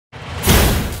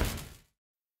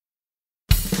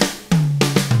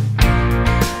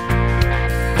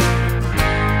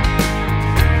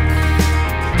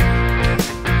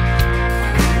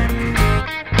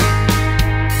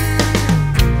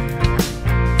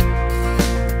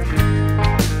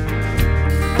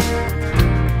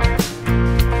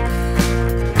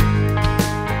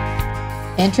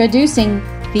Introducing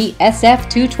the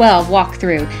SF212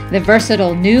 walkthrough, the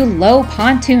versatile new Lowe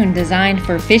pontoon designed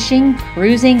for fishing,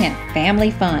 cruising, and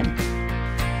family fun.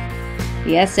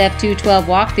 The SF212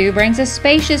 walkthrough brings a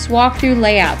spacious walkthrough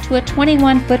layout to a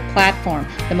 21-foot platform,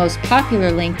 the most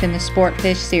popular length in the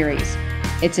Sportfish series.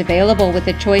 It's available with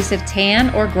a choice of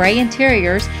tan or gray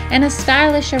interiors and a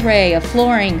stylish array of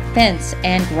flooring, fence,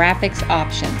 and graphics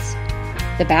options.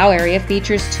 The bow area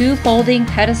features 2 folding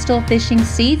pedestal fishing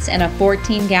seats and a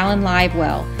 14-gallon live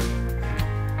well.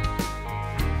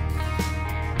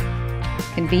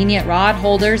 Convenient rod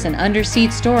holders and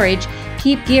under-seat storage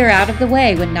keep gear out of the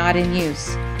way when not in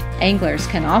use. Anglers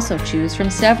can also choose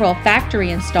from several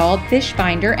factory-installed fish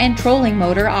finder and trolling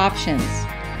motor options.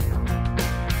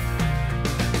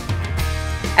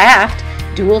 Aft,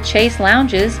 dual chase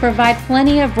lounges provide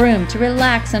plenty of room to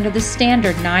relax under the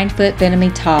standard 9-foot Bimini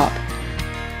top.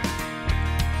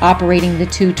 Operating the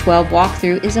 212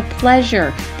 walkthrough is a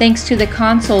pleasure thanks to the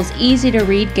console's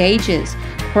easy-to-read gauges,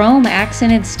 chrome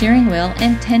accented steering wheel,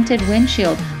 and tinted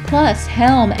windshield, plus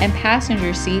helm and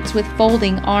passenger seats with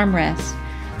folding armrests.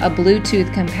 A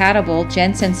Bluetooth-compatible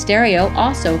Jensen stereo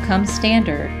also comes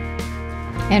standard.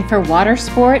 And for water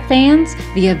sport fans,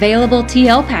 the available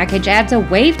TL package adds a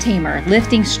wave tamer,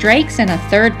 lifting strakes, and a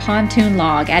 3rd pontoon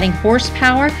log, adding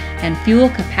horsepower and fuel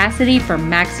capacity for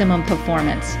maximum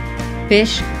performance.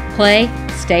 Fish, play,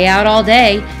 stay out all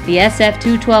day, the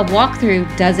SF212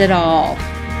 walkthrough does it all.